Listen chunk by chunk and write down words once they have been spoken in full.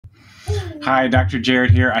Hi, Dr. Jared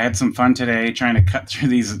here. I had some fun today trying to cut through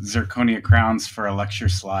these zirconia crowns for a lecture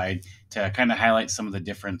slide to kind of highlight some of the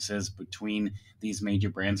differences between these major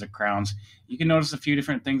brands of crowns. You can notice a few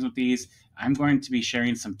different things with these. I'm going to be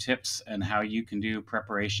sharing some tips on how you can do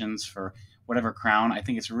preparations for whatever crown. I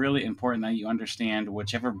think it's really important that you understand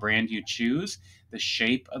whichever brand you choose, the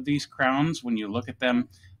shape of these crowns when you look at them.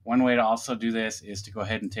 One way to also do this is to go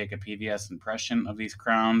ahead and take a PVS impression of these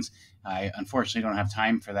crowns. I unfortunately don't have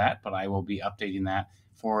time for that, but I will be updating that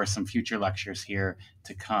for some future lectures here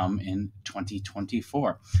to come in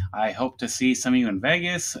 2024. I hope to see some of you in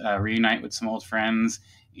Vegas, reunite with some old friends,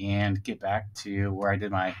 and get back to where I did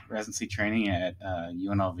my residency training at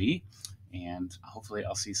UNLV. And hopefully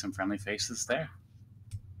I'll see some friendly faces there.